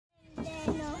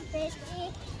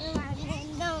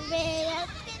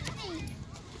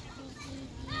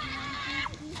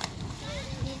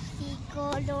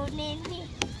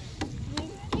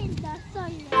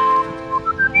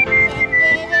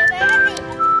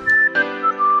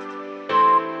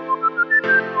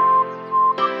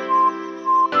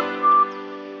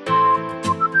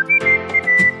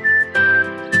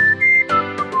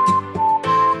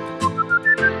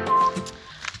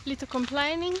Little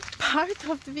complaining part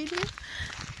of the video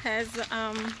as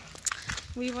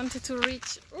we wanted to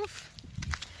reach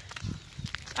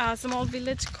a small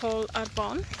village called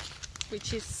Arbon,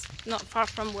 which is not far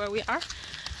from where we are,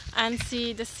 and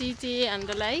see the city and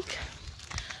the lake.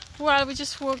 Well, we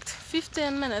just walked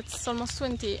 15 minutes, almost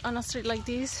 20, on a street like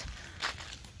this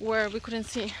where we couldn't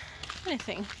see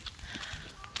anything,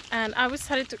 and I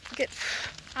started to get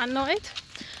annoyed,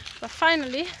 but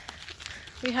finally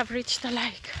we have reached the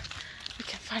lake. We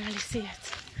can finally see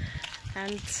it,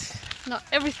 and not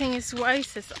everything is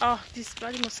oasis. Oh, these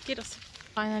bloody mosquitoes.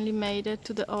 Finally made it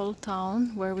to the old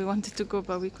town where we wanted to go,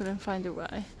 but we couldn't find the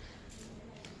way.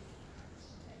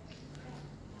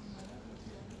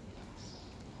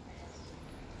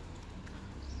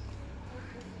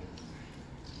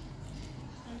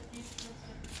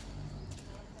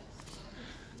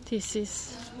 This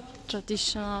is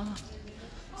traditional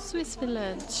Swiss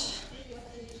village.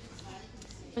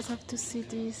 I just have to see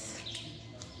this.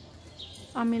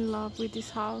 I'm in love with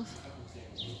this house.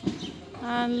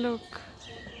 And look.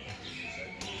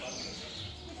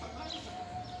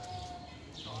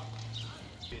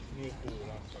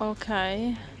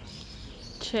 Okay.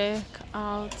 Check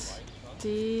out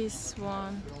this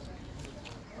one.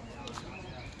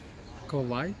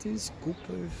 Kawaitis,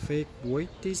 Cooper, fake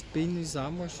whites, penis,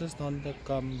 amorous, on the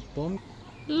campon.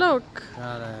 Look.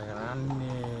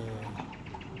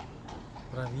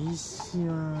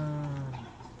 Bravissima.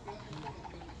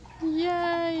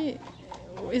 Yay!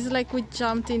 It's like we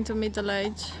jumped into Middle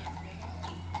Age.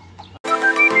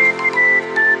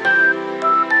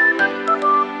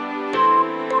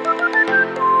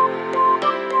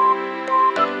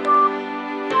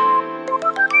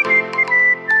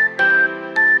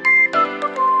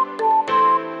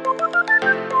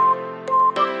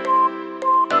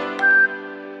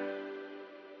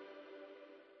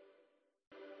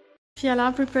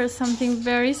 Fiala prepared something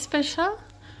very special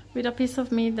with a piece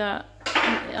of meat that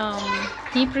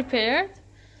he prepared.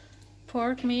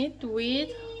 Pork meat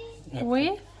with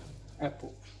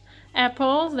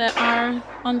apples that are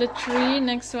on the tree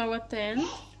next to our tent.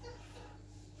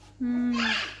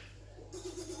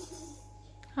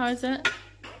 How is it?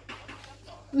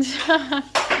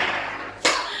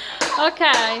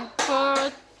 Okay,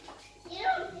 for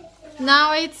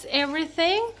now it's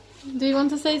everything. Do you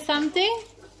want to say something?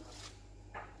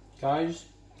 Guys,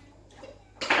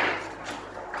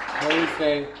 I would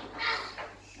say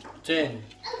 10.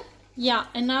 Yeah,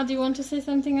 and now do you want to say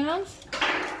something else?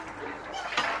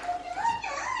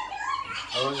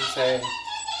 I want to say,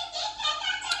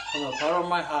 from the bottom of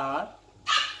my heart,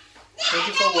 thank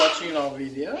you for watching our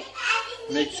video.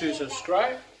 Make sure you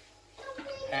subscribe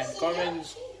and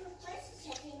comment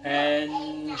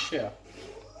and share.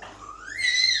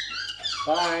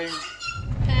 Bye.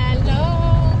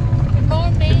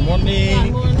 Good morning.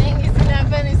 Good morning. It's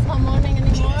 11. It's not morning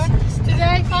anymore.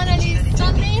 Today finally is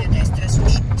sunny. And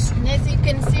as you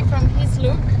can see from his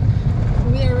look,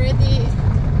 we are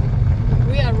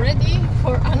ready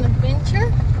for an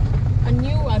adventure, a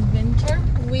new adventure.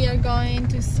 We are going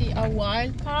to see a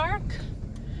wild park,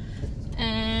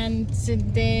 and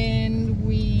then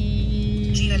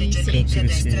we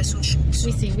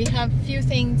see. We have few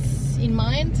things in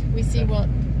mind. We see what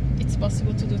it's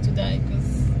possible to do today,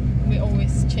 because we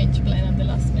always change plan at the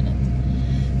last minute.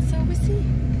 So we see.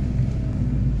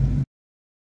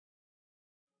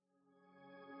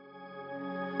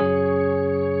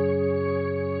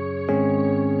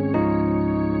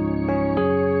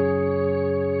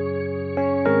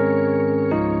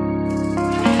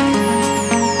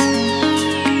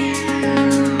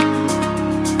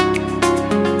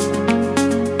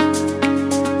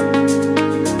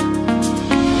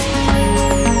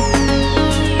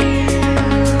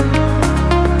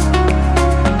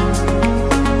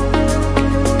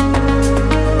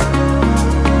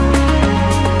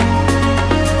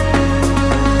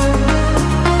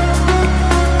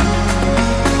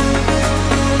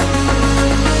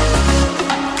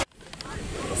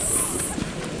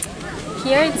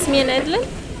 Here it's me and Edlin.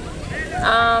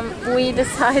 We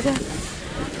decided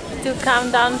to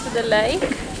come down to the lake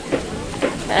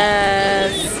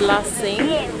as last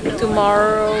thing.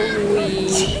 Tomorrow we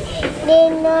go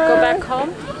back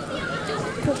home,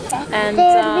 and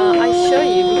I show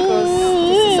you, because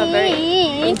this is a very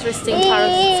interesting part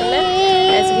of Switzerland,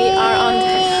 as we are on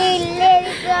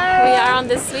We are on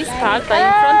the Swiss part, but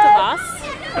in front of us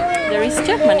there is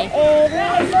Germany.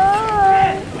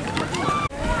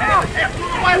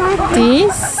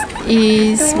 This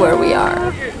is where we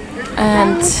are,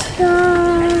 and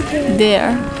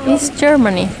there is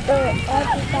Germany.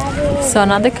 So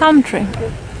another country,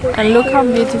 and look how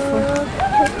beautiful.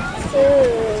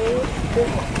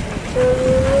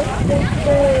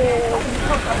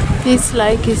 This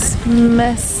lake is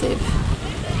massive,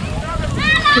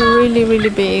 really, really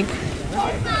big,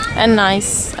 and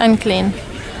nice and clean.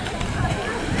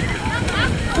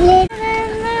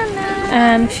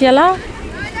 And Fiala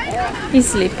is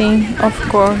sleeping, of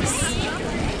course.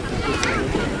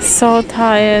 So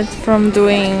tired from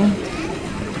doing.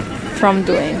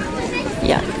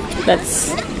 Yeah,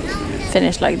 let's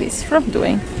finish like this, from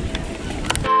doing.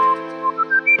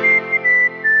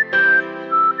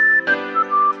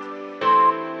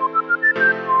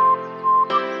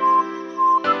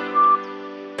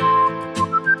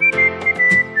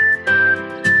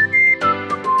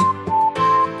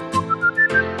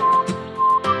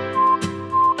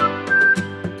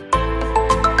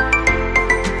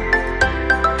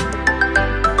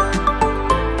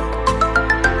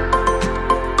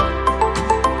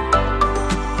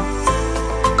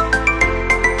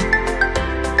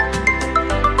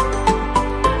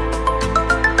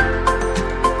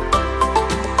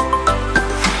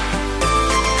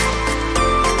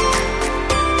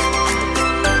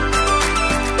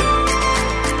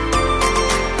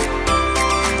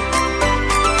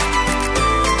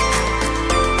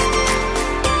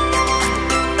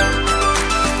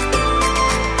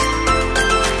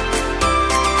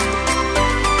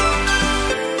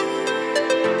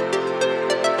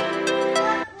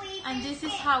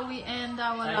 How we end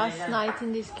our last night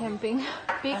in this camping.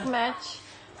 Big match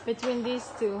between these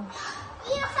two.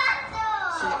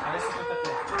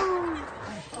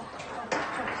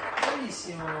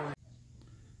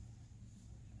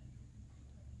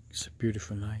 It's a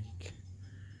beautiful night.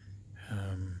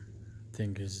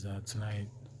 Thing is that tonight,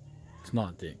 it's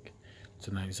not think,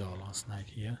 tonight is our last night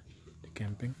here, the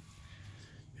camping,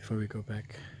 before we go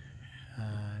back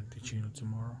to Chino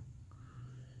tomorrow.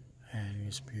 And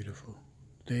it's beautiful.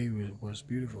 Day was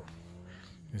beautiful.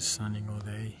 It was sunny all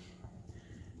day,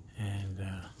 and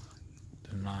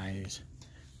the nice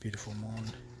beautiful moon,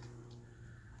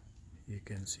 you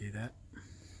can see that.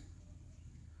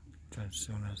 Try as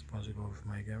soon as possible with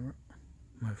my camera,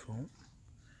 my phone,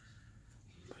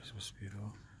 but it was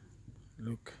beautiful.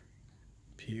 Look,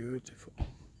 beautiful.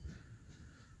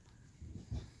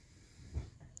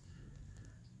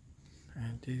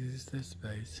 And this is the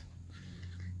space.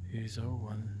 Here's our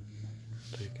one,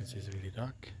 so you can see it's really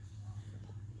dark.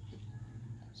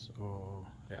 So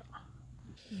yeah.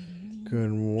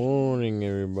 Good morning,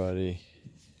 everybody.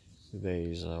 Today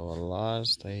is our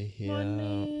last day here.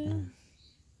 Morning.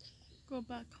 Go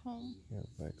back home. Go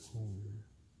back home.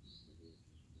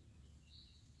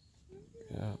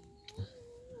 Yeah.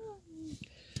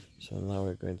 So now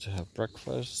we're going to have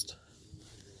breakfast.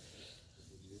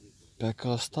 Pack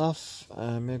our stuff,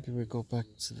 and maybe we go back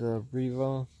to the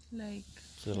river.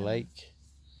 To the lake,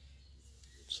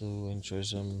 to enjoy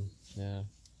some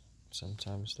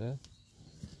sometimes there.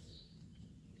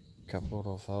 Couple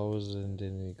of hours, and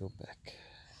then we go back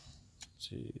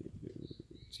to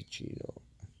Chino.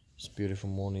 It's a beautiful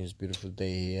morning, it's a beautiful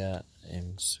day here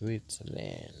in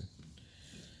Switzerland,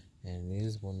 and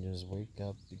this one just wake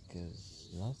up because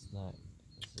last night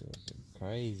it was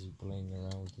crazy playing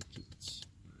around with the kids.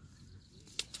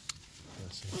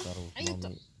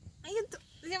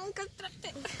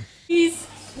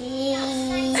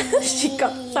 She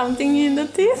got something in the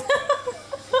teeth.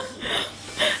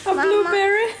 A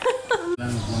blueberry.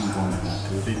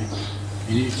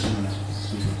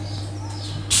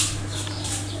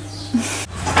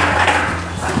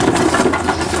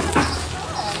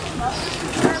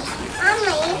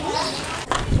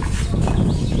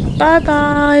 Bye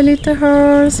bye, little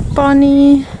horse,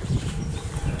 bunny.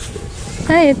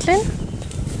 Hi, Etlin.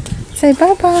 Say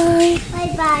bye bye.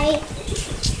 Bye bye.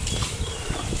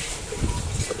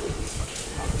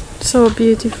 So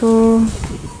beautiful.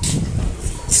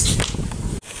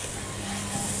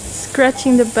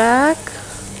 Scratching the back.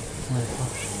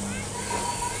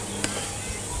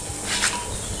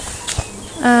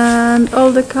 And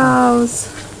all the cows.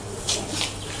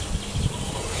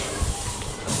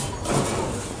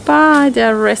 Bye,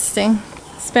 they're resting.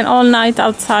 Spent all night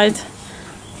outside.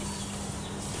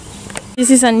 This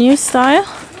is a new style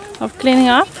of cleaning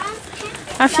up.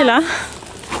 Afila.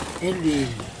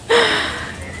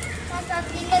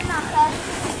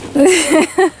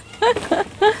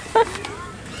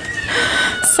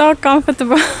 So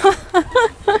comfortable.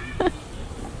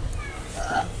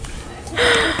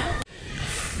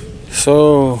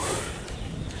 So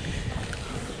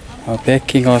we're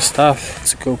packing our stuff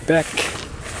to go back.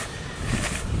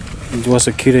 It was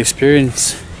a good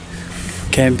experience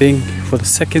camping for the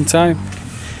second time,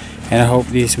 and I hope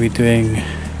this we're doing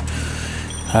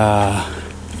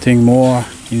more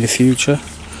in the future.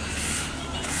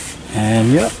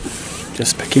 And yeah,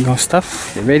 just packing our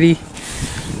stuff, get ready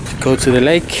to go to the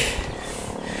lake,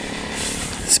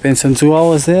 spend some 2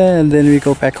 hours there, and then we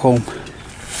go back home.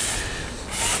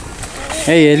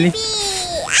 Hey Ellie.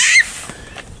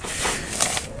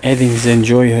 Ellie's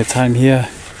enjoying her time here.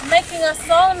 Making a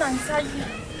sauna inside here.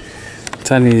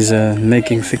 Tani is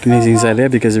making picnics inside there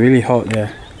because it's really hot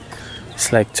there.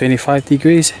 It's like 25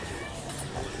 degrees.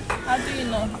 How do you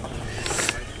know?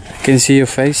 I can see your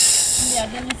face. Yeah,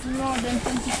 then it's more than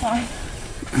 25.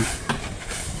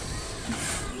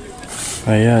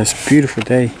 But yeah, it's a beautiful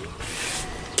day.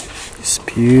 It's a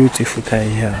beautiful day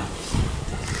here.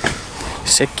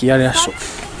 Sekki adesso.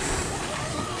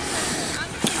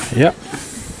 Yeah.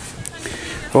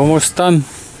 Almost done,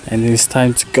 and it's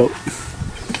time to go.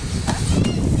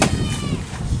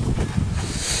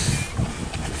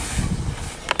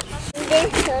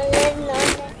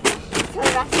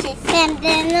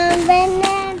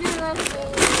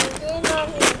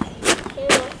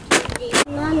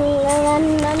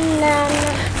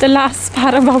 The last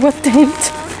part of our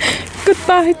tent.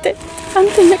 Goodbye tent.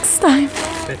 Until next time.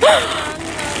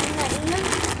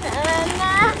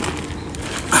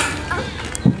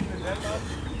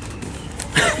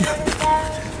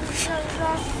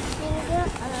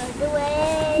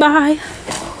 Bye.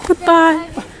 Goodbye.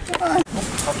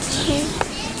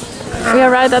 We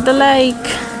are right at the lake.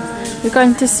 We're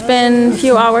going to spend a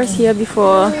few hours here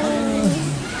before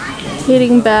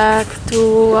heading back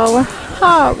to our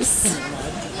house.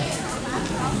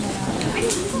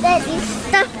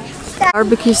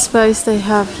 Barbecue space they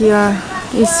have here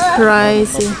is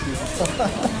crazy.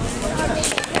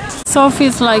 So it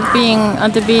feels like being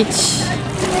at the beach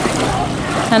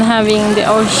and having the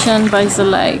ocean by the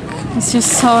lake. It's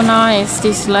just so nice,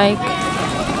 this lake.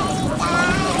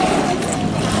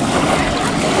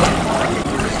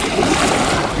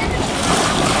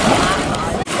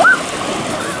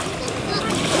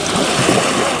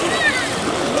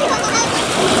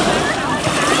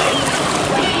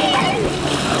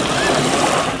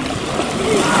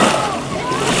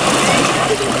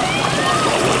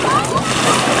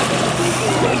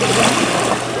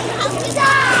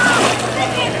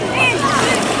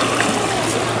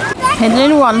 I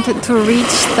didn't want it to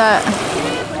reach that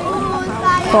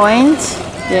point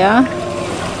there.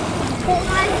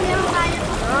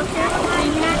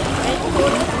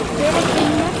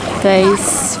 That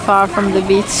is far from the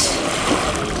beach.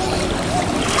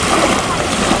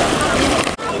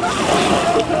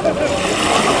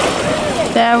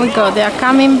 There we go, they are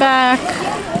coming back.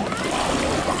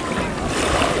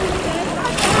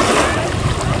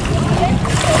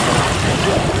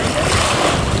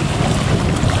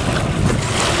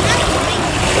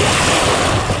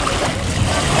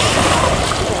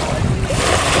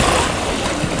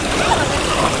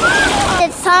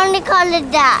 Only call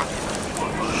it that.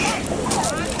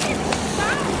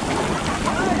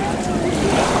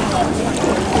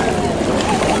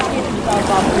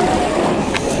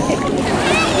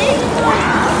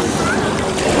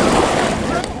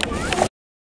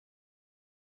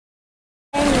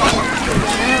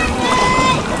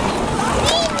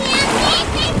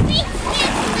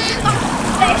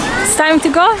 It's time to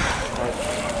go?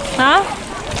 Huh?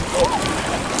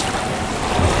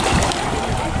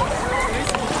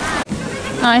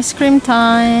 Ice cream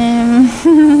time.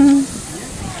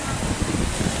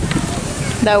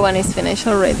 That one is finished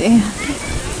already.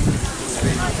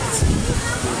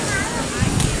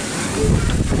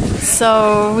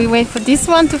 So we wait for this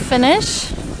one to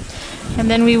finish, and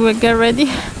then we will get ready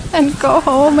and go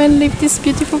home and leave this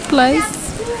beautiful place.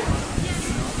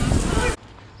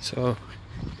 So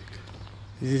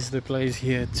this is the place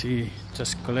here to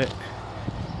just collect,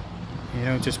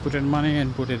 just put in money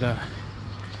and put it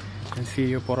and fill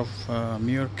your pot of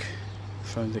milk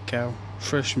from the cow,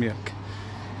 fresh milk.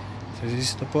 So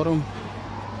this is the bottom,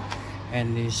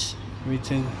 and it's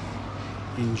written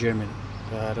in German,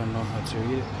 but I don't know how to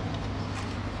read it.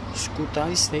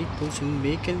 Skutai pushing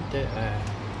bacon.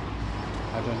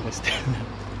 I don't understand.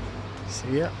 So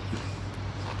yeah,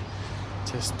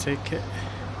 just take it.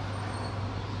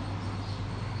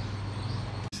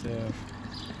 It's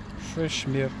fresh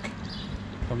milk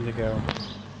from the cow.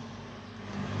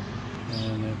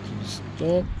 And it will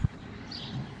stop.